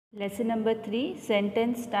Lesson number 3,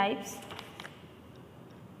 sentence types,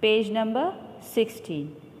 page number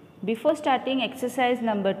 16. Before starting exercise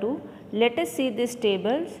number 2, let us see this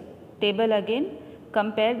table again.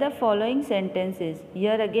 Compare the following sentences.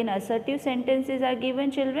 Here again assertive sentences are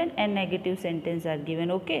given, children, and negative sentences are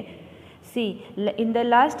given. Okay. See, in the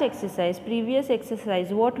last exercise, previous exercise,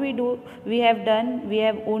 what we have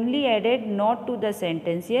only added not to the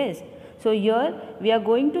sentence. Yes. So here we are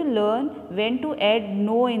going to learn when to add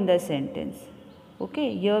no in the sentence.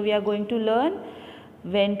 Okay, here we are going to learn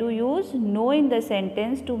when to use no in the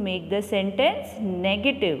sentence to make the sentence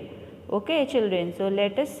negative. Okay, children. So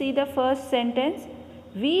let us see the first sentence.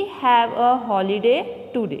 We have a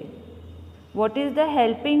holiday today. What is the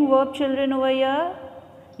helping verb, children, over here?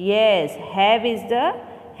 Yes, have is the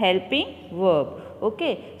helping verb.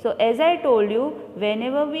 Okay, so as I told you,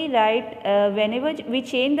 whenever we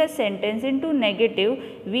change the sentence into negative,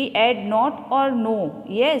 we add not or no,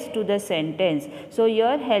 yes, to the sentence. So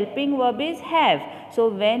your helping verb is have. So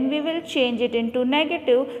when we will change it into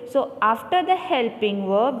negative, so after the helping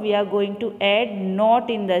verb, we are going to add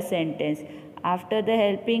not in the sentence. After the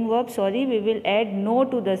helping verb, we will add no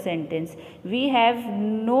to the sentence. We have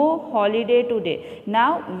no holiday today.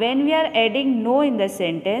 Now, when we are adding no in the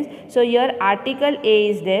sentence, so here article A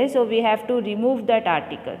is there, so we have to remove that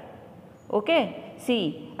article. Okay,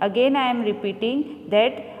 see, again I am repeating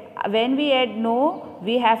that when we add no,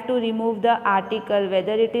 we have to remove the article,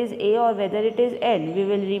 whether it is A or whether it is N. We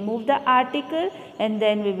will remove the article and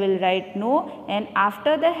then we will write no, and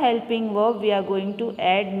after the helping verb we are going to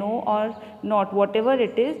add no or not, whatever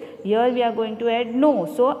it is. Here we are going to add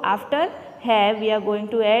no. So after have we are going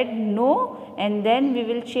to add no, and then we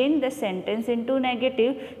will change the sentence into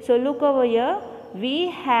negative. So look over here, we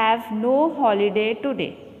have no holiday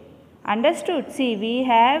today. Understood? See, we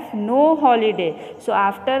have no holiday. So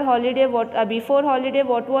after holiday, before holiday,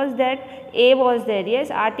 what was that? A was there. Yes,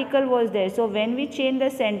 article was there. So when we change the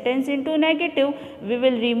sentence into negative, we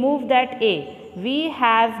will remove that A. We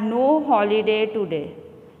have no holiday today.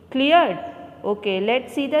 Cleared? Okay,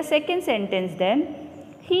 let's see the second sentence then.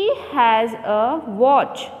 He has a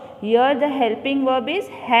watch. Here the helping verb is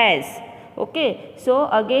has. Okay, so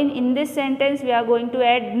again in this sentence we are going to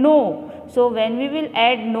add no. So when we will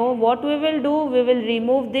add no, what we will do? We will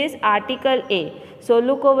remove this article A. So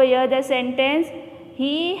look over here the sentence.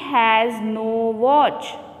 He has no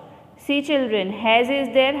watch. See children, has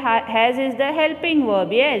is there, has is the helping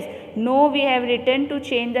verb. Yes, no we have written to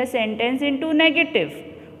change the sentence into negative.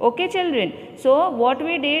 Okay children, so what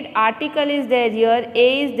we did, article is there here,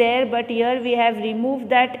 A is there, but here we have removed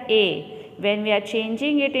that A when we are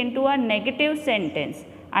changing it into a negative sentence.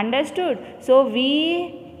 Understood? So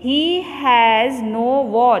he has no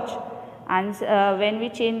watch, and when we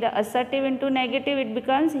change the assertive into negative, it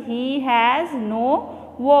becomes he has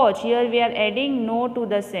no watch. Here we are adding no to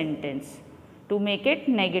the sentence to make it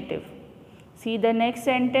negative. See the next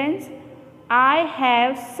sentence. I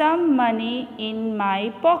have some money in my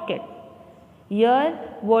pocket. Here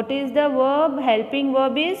what is the verb? Helping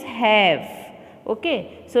verb is have.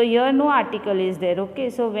 Okay, so here no article is there. Okay,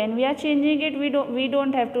 so when we are changing it, we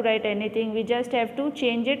don't have to write anything. We just have to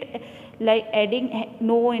change it like adding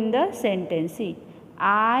no in the sentence. See,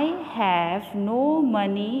 I have no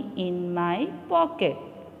money in my pocket.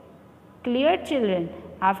 Clear children?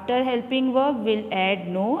 After helping verb, we'll add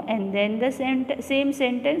no, and then the same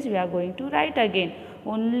sentence we are going to write again.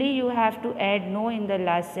 Only you have to add no in the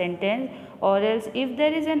last sentence, or else if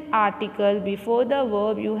there is an article before the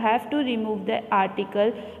verb, you have to remove the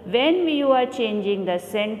article when you are changing the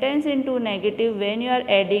sentence into negative, when you are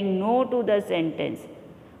adding no to the sentence.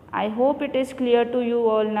 I hope it is clear to you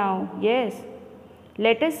all now. Yes.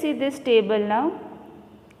 Let us see this table now.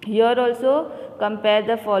 Here also compare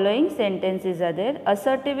the following sentences are there.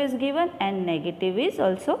 Assertive is given and negative is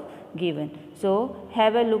also given. So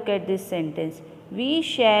have a look at this sentence. We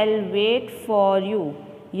shall wait for you.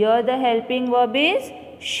 Here the helping verb is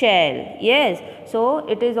shall. Yes. So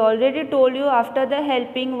it is already told you after the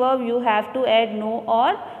helping verb you have to add no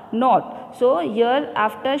or not. So here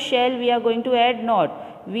after shall we are going to add not.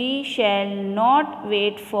 We shall not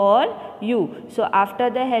wait for you. So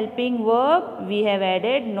after the helping verb we have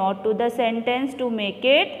added not to the sentence to make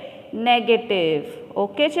it negative.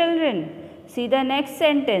 Okay children. See the next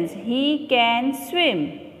sentence. He can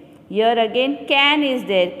swim. Here again can is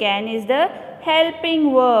there. Can is the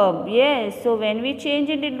helping verb. Yes. So when we change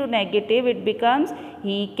it into negative, it becomes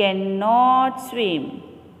he cannot swim.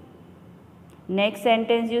 Next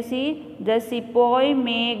sentence you see. The sepoy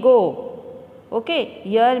may go. Okay.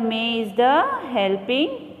 Here may is the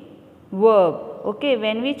helping verb. Okay.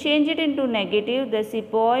 When we change it into negative, the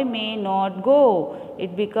sepoy may not go.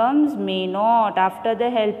 it becomes may not. After the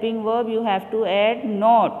helping verb you have to add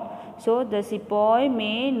not. So the sepoy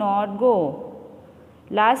may not go.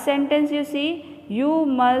 Last sentence you see, you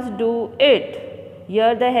must do it.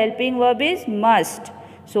 Here the helping verb is must.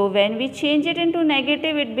 So when we change it into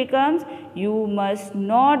negative, it becomes you must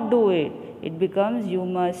not do it. It becomes you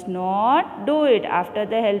must not do it. After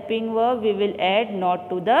the helping verb, we will add not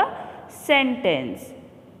to the sentence.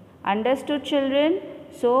 Understood, children?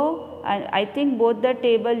 So I think both the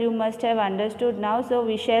table you must have understood now. So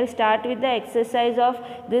we shall start with the exercise of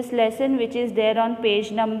this lesson, which is there on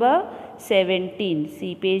page number 17.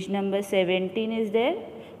 See, page number 17 is there.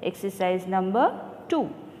 Exercise number 2.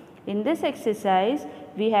 In this exercise,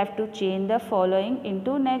 we have to change the following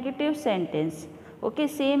into negative sentence. Okay,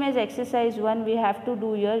 same as exercise 1 we have to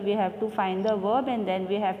do here. We have to find the verb and then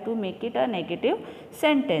we have to make it a negative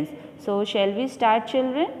sentence. So shall we start,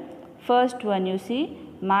 children? First one you see,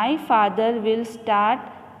 my father will start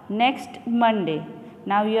next Monday.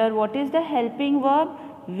 Now here what is the helping verb?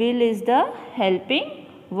 Will is the helping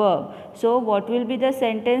verb. So what will be the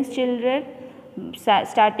sentence, children?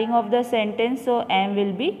 Starting of the sentence, so M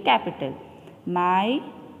will be capital. My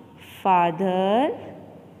father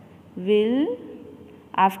will,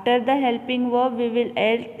 after the helping verb we will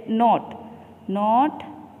add not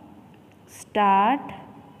start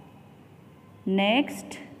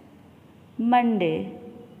next Monday,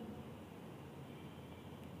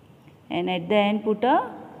 and at the end put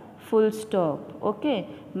a full stop. Okay,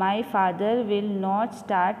 my father will not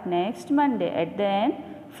start next Monday, at the end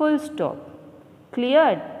full stop.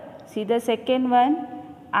 Cleared? See the second one,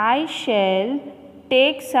 I shall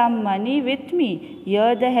take some money with me.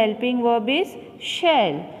 Here the helping verb is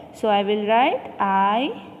shall. So I will write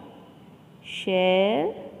I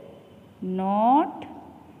shall not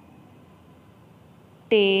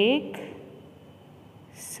take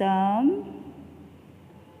some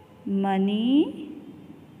money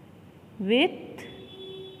with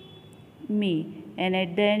me, and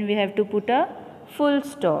at the end we have to put a full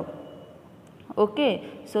stop. Okay,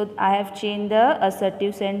 so I have changed the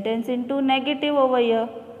assertive sentence into negative over here.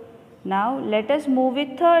 Now let us move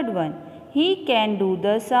with third one. He can do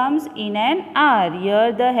the sums in an hour.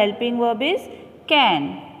 Here the helping verb is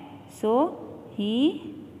can. So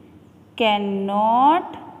he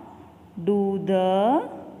cannot do the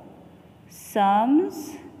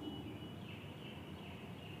sums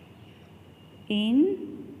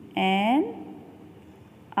in an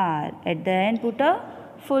hour. At the end put a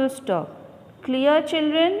full stop. Clear,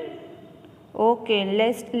 children? Okay,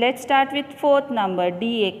 let's start with fourth number,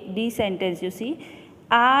 D sentence. You see,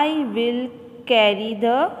 I will carry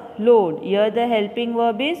the load. Here the helping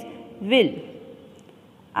verb is will.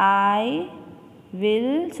 I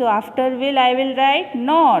will, so after will I will write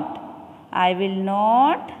not. I will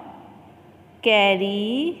not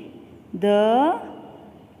carry the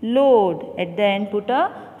load. At the end put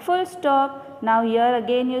a full stop. Now here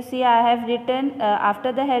again you see I have written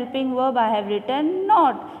after the helping verb I have written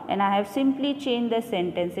not, and I have simply changed the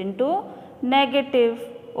sentence into negative.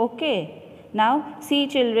 Okay. Now see,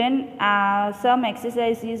 children, some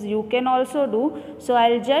exercises you can also do. So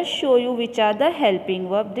I will just show you which are the helping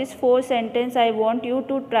verb. This 4 sentences I want you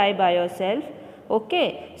to try by yourself.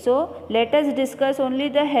 Okay, so let us discuss only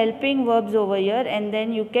the helping verbs over here, and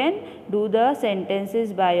then you can do the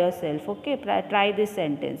sentences by yourself. Okay, try these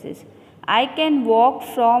sentences. I can walk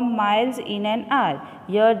from miles in an hour.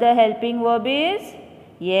 Here the helping verb is,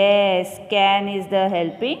 yes, can is the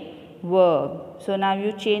helping verb. So now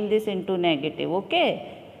you change this into negative.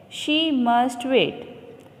 Okay, she must wait.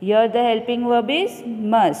 Here the helping verb is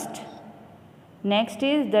must. Next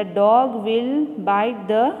is the dog will bite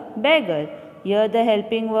the beggar. Here the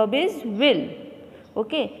helping verb is will.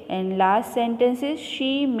 Okay, and last sentence is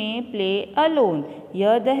she may play alone.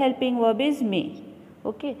 Here the helping verb is may.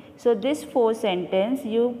 Okay, so this 4 sentences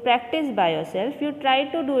you practice by yourself. You try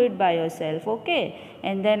to do it by yourself. Okay,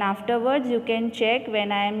 and then afterwards you can check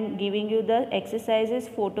when I am giving you the exercises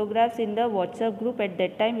photographs in the WhatsApp group. At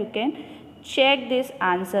that time you can check these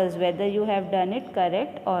answers whether you have done it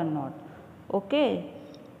correct or not. Okay.